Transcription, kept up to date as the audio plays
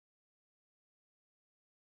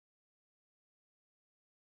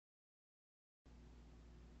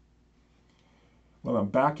Well, I'm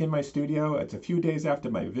back in my studio. It's a few days after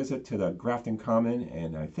my visit to the Grafton Common,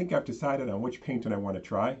 and I think I've decided on which painting I want to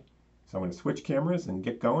try. So I'm going to switch cameras and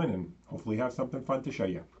get going and hopefully have something fun to show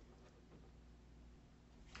you.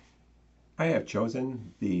 I have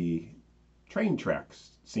chosen the train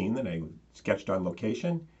tracks scene that I sketched on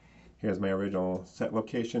location. Here's my original set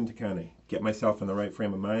location to kind of get myself in the right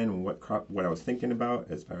frame of mind and what I was thinking about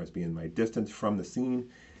as far as being my distance from the scene.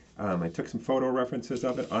 I took some photo references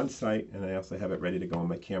of it on site, and I also have it ready to go on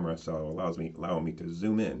my camera, so it allowing me to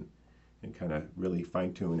zoom in and kind of really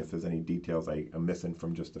fine-tune if there's any details I'm missing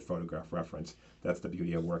from just the photograph reference. That's the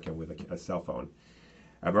beauty of working with a cell phone.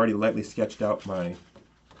 I've already lightly sketched out my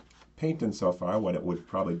painting so far, what it would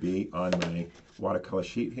probably be on my watercolor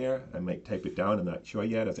sheet here. I might type it down, I'm not sure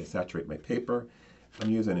yet, as I saturate my paper.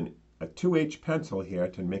 I'm using a 2H pencil here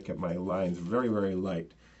to make up my lines very, very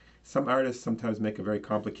light. Some artists sometimes make a very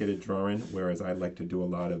complicated drawing, whereas I like to do a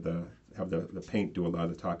lot of have the paint do a lot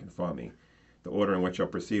of the talking for me. The order in which I'll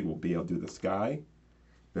proceed will be I'll do the sky,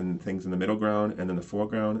 then things in the middle ground, and then the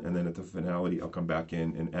foreground, and then at the finality I'll come back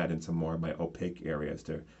in and add in some more of my opaque areas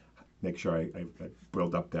to make sure I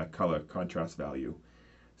build up that color contrast value.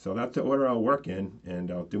 So that's the order I'll work in,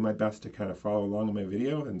 and I'll do my best to kind of follow along in my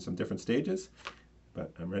video in some different stages,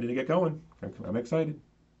 but I'm ready to get going. I'm excited.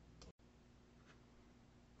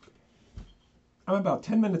 I'm about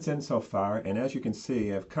 10 minutes in so far, and as you can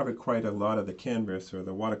see, I've covered quite a lot of the canvas or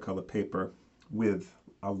the watercolor paper with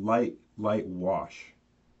a light wash.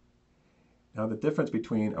 Now the difference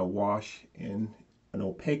between a wash and an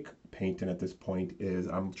opaque painting at this point is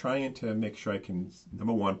I'm trying to make sure I can,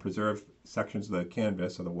 number one, preserve sections of the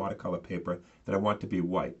canvas or the watercolor paper that I want to be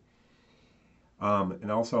white.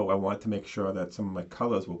 And also I want to make sure that some of my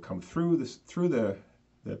colors will come through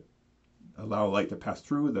allow light to pass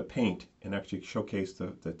through the paint and actually showcase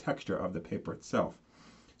the texture of the paper itself.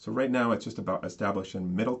 So right now it's just about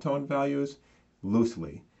establishing middle tone values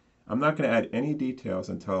loosely. I'm not going to add any details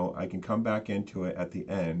until I can come back into it at the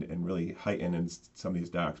end and really heighten in some of these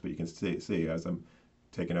darks, but you can see as I'm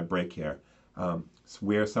taking a break here,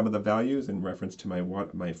 where some of the values in reference to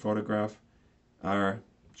my photograph are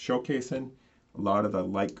showcasing. A lot of the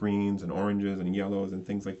light greens and oranges and yellows and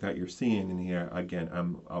things like that you're seeing in here. Again,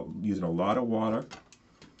 I'm using a lot of water,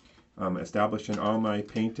 establishing all my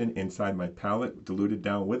painting inside my palette, diluted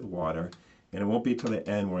down with water, and it won't be till the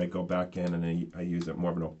end where I go back in and I use it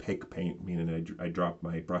more of an opaque paint, meaning I drop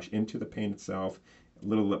my brush into the paint itself, a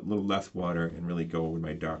little less water, and really go with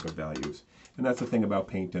my darker values. And that's the thing about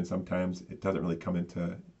painting. Sometimes it doesn't really come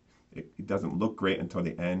into, it doesn't look great until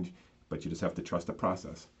the end, but you just have to trust the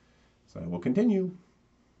process. So we'll continue.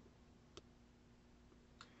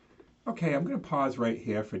 Okay, I'm going to pause right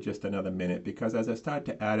here for just another minute because as I start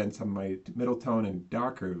to add in some of my middle tone and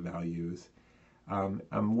darker values,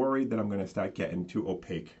 I'm worried that I'm going to start getting too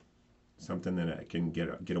opaque, something that I can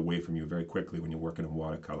get away from you very quickly when you're working in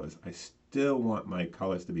watercolors. I still want my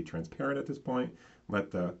colors to be transparent at this point,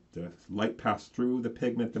 let the light pass through the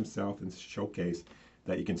pigment themselves and showcase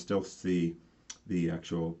that you can still see the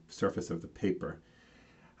actual surface of the paper.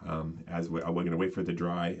 As we're going to wait for it to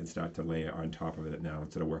dry and start to lay it on top of it now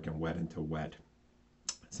instead of working wet into wet.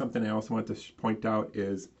 Something I also want to point out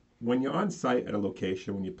is when you're on site at a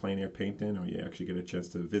location, when you're plein air painting or you actually get a chance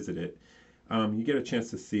to visit it, you get a chance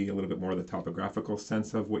to see a little bit more of the topographical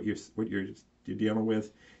sense of what you're dealing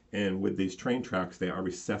with. And with these train tracks, they are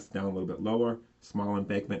recessed down a little bit lower, small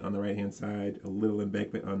embankment on the right hand side, a little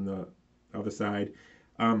embankment on the other side.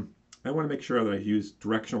 I want to make sure that I use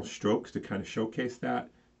directional strokes to kind of showcase that.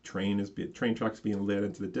 Train tracks being led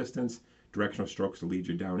into the distance, directional strokes to lead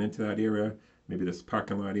you down into that area, maybe this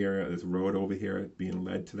parking lot area, this road over here being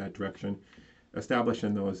led to that direction.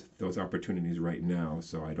 Establishing those opportunities right now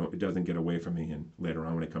so it doesn't get away from me, and later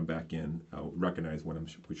on when I come back in, I'll recognize what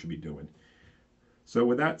we should be doing. So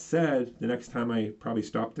with that said, the next time I probably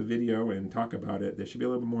stop the video and talk about it, there should be a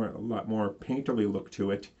lot more painterly look to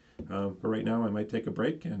it. But right now I might take a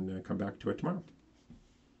break and come back to it tomorrow.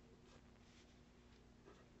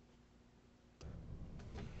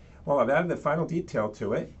 Well, I've added the final detail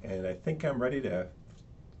to it, and I think I'm ready to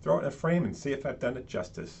throw it in a frame and see if I've done it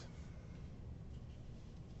justice.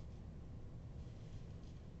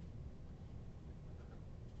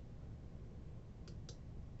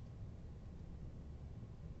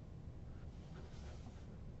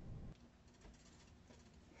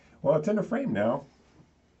 Well, it's in a frame now.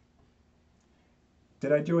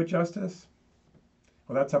 Did I do it justice?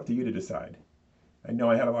 Well, that's up to you to decide. I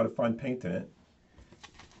know I had a lot of fun painting it.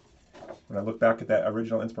 When I look back at that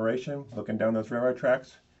original inspiration, looking down those railroad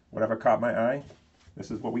tracks, whatever caught my eye, this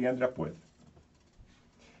is what we ended up with.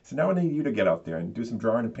 So now I need you to get out there and do some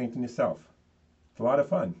drawing and painting yourself. a lot of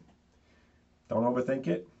fun. Don't overthink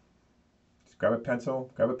it. Just grab a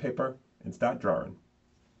pencil, grab a paper, and start drawing.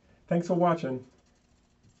 Thanks for watching.